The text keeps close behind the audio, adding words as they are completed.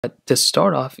But to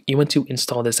start off, you want to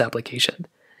install this application.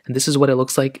 And this is what it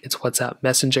looks like. It's WhatsApp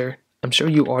Messenger. I'm sure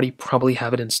you already probably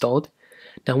have it installed.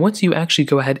 Now, once you actually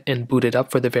go ahead and boot it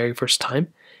up for the very first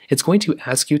time, it's going to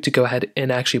ask you to go ahead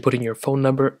and actually put in your phone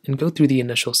number and go through the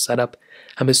initial setup.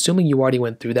 I'm assuming you already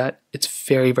went through that. It's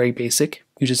very, very basic.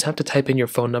 You just have to type in your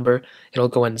phone number. It'll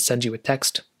go ahead and send you a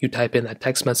text. You type in that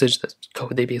text message, the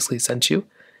code they basically sent you.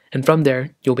 And from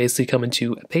there, you'll basically come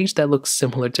into a page that looks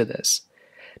similar to this.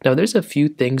 Now, there's a few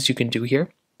things you can do here.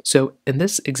 So in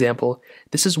this example,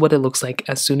 this is what it looks like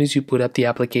as soon as you boot up the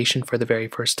application for the very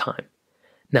first time.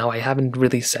 Now, I haven't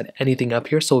really set anything up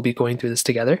here, so we'll be going through this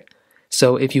together.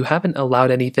 So if you haven't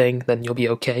allowed anything, then you'll be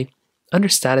okay. Under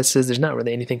statuses, there's not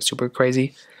really anything super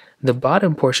crazy. The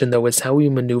bottom portion, though, is how we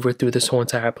maneuver through this whole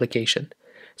entire application.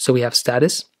 So we have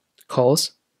status,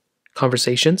 calls,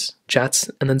 conversations,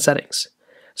 chats, and then settings.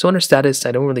 So under status,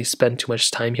 I don't really spend too much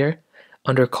time here.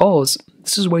 Under calls,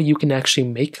 this is where you can actually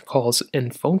make calls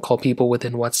and phone call people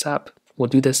within WhatsApp. We'll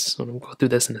do this, we'll go through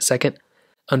this in a second.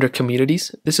 Under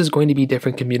communities, this is going to be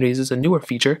different communities. It's a newer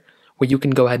feature where you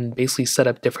can go ahead and basically set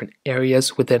up different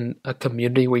areas within a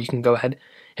community where you can go ahead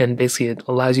and basically it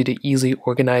allows you to easily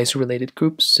organize related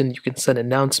groups and you can send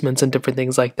announcements and different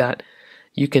things like that.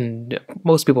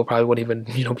 Most people probably won't even,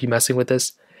 be messing with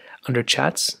this. Under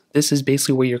chats, this is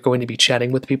basically where you're going to be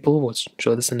chatting with people. We'll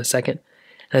show this in a second.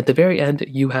 And at the very end,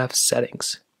 you have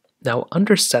settings. Now,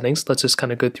 under settings, let's just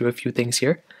kind of go through a few things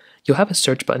here. You'll have a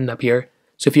search button up here.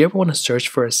 So if you ever want to search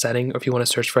for a setting or if you want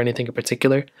to search for anything in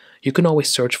particular, you can always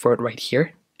search for it right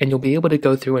here. And you'll be able to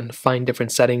go through and find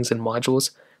different settings and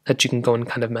modules that you can go and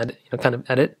kind of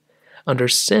edit. Under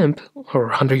simp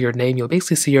or under your name, you'll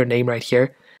basically see your name right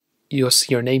here. You'll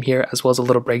see your name here as well as a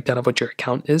little breakdown of what your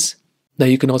account is. Now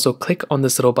you can also click on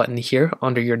this little button here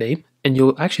under your name and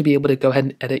you'll actually be able to go ahead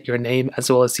and edit your name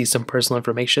as well as see some personal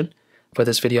information. For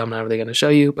this video, I'm not really going to show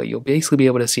you, but you'll basically be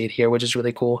able to see it here, which is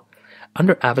really cool.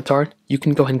 Under avatar, you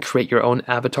can go ahead and create your own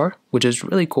avatar, which is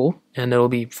really cool, and it'll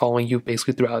be following you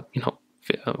basically throughout,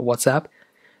 WhatsApp.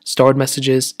 Stored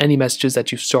messages, any messages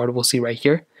that you've stored, we'll see right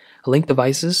here. Link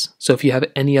devices, so if you have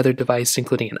any other device,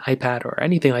 including an iPad or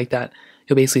anything like that,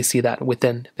 you'll basically see that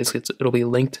within, it'll be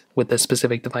linked with the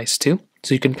specific device too.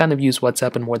 So you can kind of use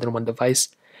WhatsApp on more than one device.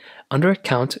 Under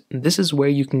account, this is where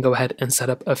you can go ahead and set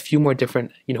up a few more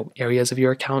different, areas of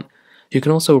your account. You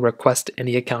can also request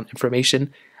any account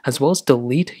information, as well as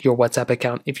delete your WhatsApp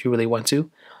account if you really want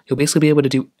to. You'll basically be able to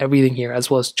do everything here,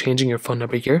 as well as changing your phone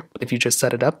number here. But if you just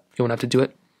set it up, you won't have to do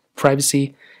it.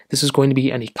 Privacy, this is going to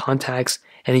be any contacts,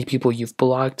 any people you've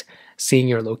blocked, seeing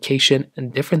your location,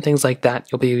 and different things like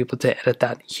that. You'll be able to edit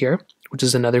that here, which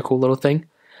is another cool little thing.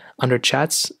 Under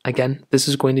chats, again, this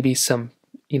is going to be some,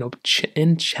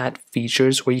 in-chat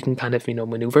features where you can kind of,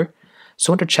 maneuver.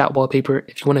 So under chat wallpaper,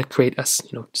 if you want to create a,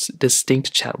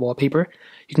 distinct chat wallpaper,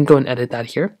 you can go and edit that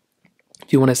here.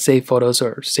 If you want to save photos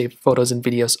and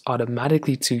videos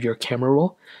automatically to your camera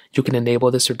roll, you can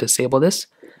enable this or disable this.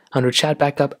 Under chat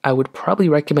backup, I would probably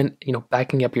recommend,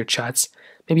 backing up your chats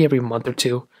maybe every month or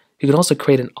two. You can also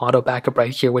create an auto backup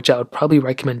right here, which I would probably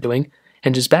recommend doing,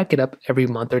 and just back it up every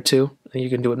month or two. And you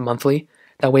can do it monthly.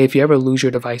 That way, if you ever lose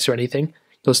your device or anything,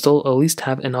 you'll still at least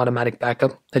have an automatic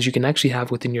backup that you can actually have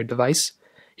within your device.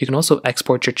 You can also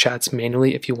export your chats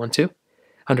manually if you want to.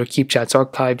 Under keep chats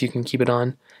archived, you can keep it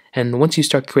on. And once you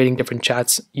start creating different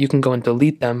chats, you can go and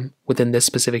delete them within this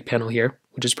specific panel here,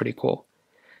 which is pretty cool.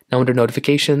 Now under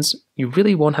notifications, you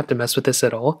really won't have to mess with this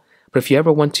at all. But if you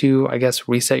ever want to,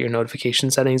 reset your notification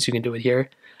settings, you can do it here.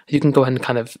 You can go ahead and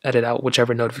kind of edit out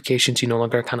whichever notifications you no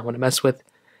longer kind of want to mess with.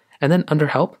 And then under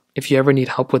help, if you ever need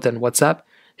help within WhatsApp,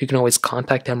 you can always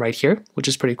contact them right here, which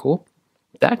is pretty cool.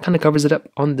 That kind of covers it up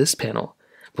on this panel.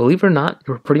 Believe it or not,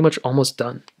 you're pretty much almost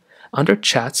done. Under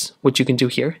chats, what you can do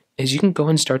here is you can go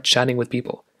and start chatting with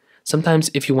people. Sometimes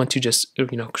if you want to just,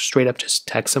 straight up just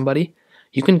text somebody,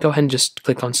 you can go ahead and just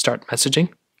click on start messaging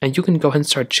and you can go ahead and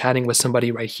start chatting with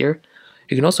somebody right here.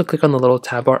 You can also click on the little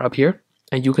tab bar up here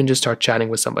and you can just start chatting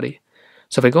with somebody.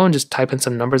 So if I go and just type in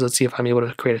some numbers, let's see if I'm able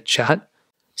to create a chat.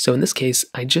 So in this case,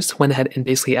 I just went ahead and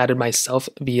basically added myself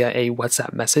via a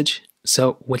WhatsApp message.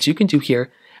 So what you can do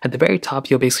here, at the very top,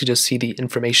 you'll basically just see the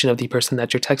information of the person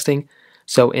that you're texting.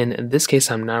 So in this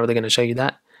case, I'm not really going to show you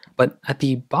that. But at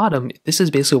the bottom, this is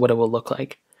basically what it will look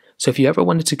like. So if you ever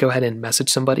wanted to go ahead and message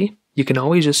somebody, you can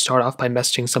always just start off by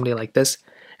messaging somebody like this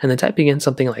and then typing in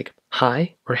something like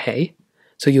hi or hey.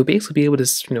 So you'll basically be able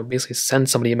to, basically send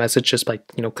somebody a message just by,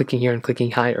 clicking here and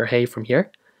clicking hi or hey from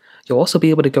here. You'll also be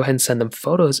able to go ahead and send them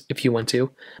photos if you want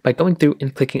to by going through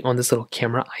and clicking on this little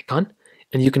camera icon.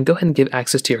 And you can go ahead and give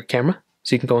access to your camera.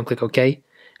 So you can go and click OK.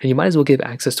 And you might as well give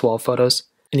access to all photos.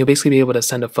 and you'll basically be able to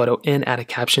send a photo and add a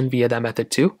caption via that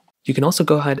method too. You can also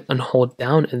go ahead and hold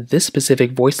down this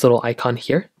specific voice little icon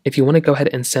here if you want to go ahead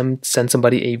and send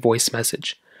somebody a voice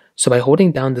message. So by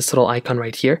holding down this little icon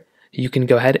right here, you can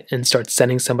go ahead and start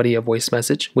sending somebody a voice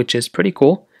message, which is pretty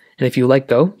cool. And if you let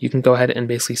go, you can go ahead and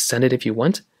basically send it if you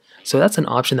want. So that's an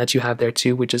option that you have there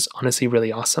too, which is honestly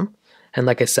really awesome. And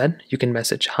like I said, you can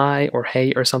message hi or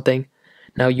hey or something.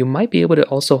 Now you might be able to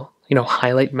also,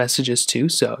 highlight messages too.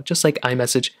 So just like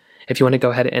iMessage, if you want to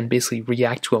go ahead and basically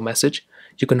react to a message,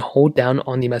 you can hold down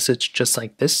on the message just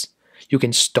like this. You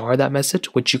can star that message,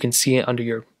 which you can see under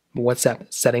your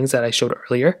WhatsApp settings that I showed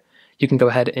earlier. You can go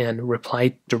ahead and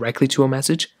reply directly to a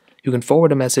message. You can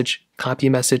forward a message, copy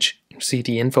a message, see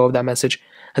the info of that message,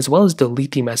 as well as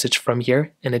delete the message from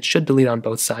here, and it should delete on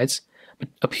both sides. But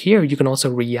up here, you can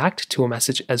also react to a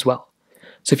message as well.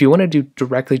 So if you want to do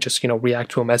directly just,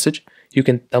 react to a message, you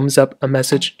can thumbs up a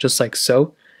message just like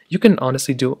so. You can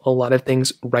honestly do a lot of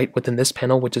things right within this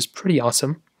panel, which is pretty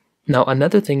awesome. Now,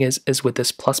 another thing is with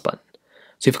this plus button.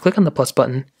 So if you click on the plus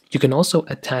button, you can also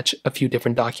attach a few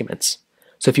different documents.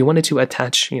 So if you wanted to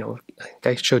attach, like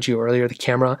I showed you earlier, the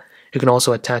camera, you can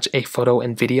also attach a photo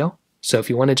and video. So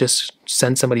if you want to just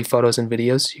send somebody photos and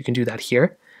videos, you can do that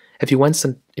here. If you want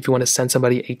to send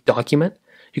somebody a document,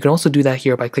 you can also do that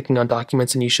here by clicking on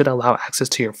documents, and you should allow access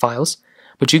to your files.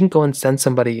 But you can go and send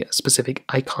somebody a specific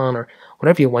icon or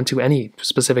whatever you want to, any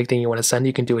specific thing you want to send,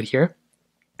 you can do it here.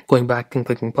 Going back and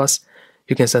clicking plus,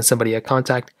 you can send somebody a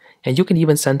contact, and you can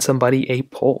even send somebody a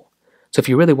poll. So if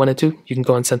you really wanted to, you can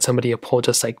go and send somebody a poll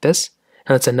just like this,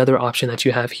 and that's another option that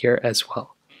you have here as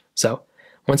well. So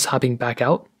once hopping back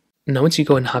out, now once you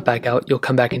go and hop back out, you'll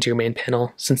come back into your main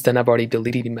panel. Since then I've already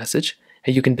deleted the message,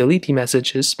 and you can delete the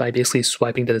messages by basically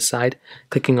swiping to the side,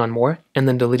 clicking on more, and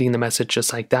then deleting the message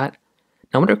just like that.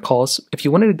 Now under calls, if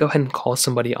you wanted to go ahead and call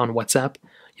somebody on WhatsApp,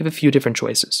 you have a few different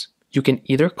choices. You can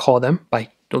either call them by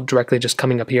directly just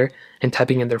coming up here and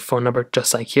typing in their phone number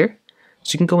just like here.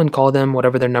 So you can go and call them,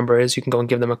 whatever their number is, you can go and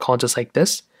give them a call just like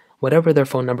this, whatever their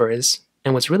phone number is.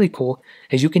 And what's really cool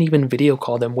is you can even video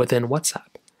call them within WhatsApp.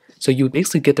 So you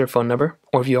basically get their phone number,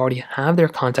 or if you already have their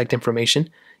contact information,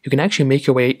 you can actually make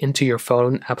your way into your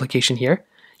phone application here.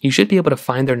 You should be able to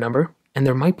find their number, and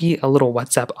there might be a little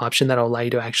WhatsApp option that'll allow you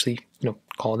to actually,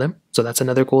 call them. So that's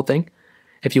another cool thing.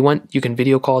 If you want, you can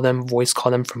video call them, voice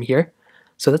call them from here.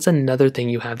 So that's another thing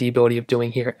you have the ability of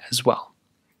doing here as well.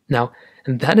 Now,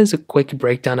 and that is a quick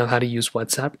breakdown of how to use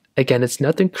WhatsApp. Again, it's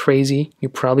nothing crazy. You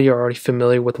probably are already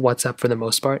familiar with WhatsApp for the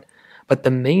most part. But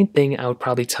the main thing I would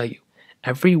probably tell you,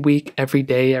 every week, every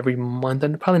day, every month,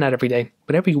 and probably not every day,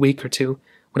 but every week or two,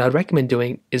 what I would recommend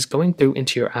doing is going through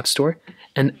into your app store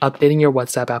and updating your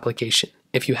WhatsApp application.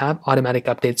 If you have automatic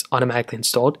updates automatically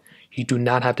installed, you do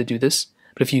not have to do this.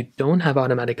 But if you don't have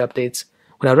automatic updates,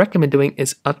 what I would recommend doing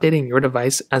is updating your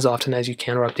device as often as you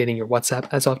can, or updating your WhatsApp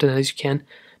as often as you can,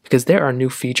 because there are new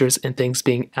features and things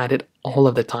being added all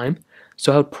of the time.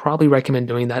 So I would probably recommend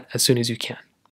doing that as soon as you can.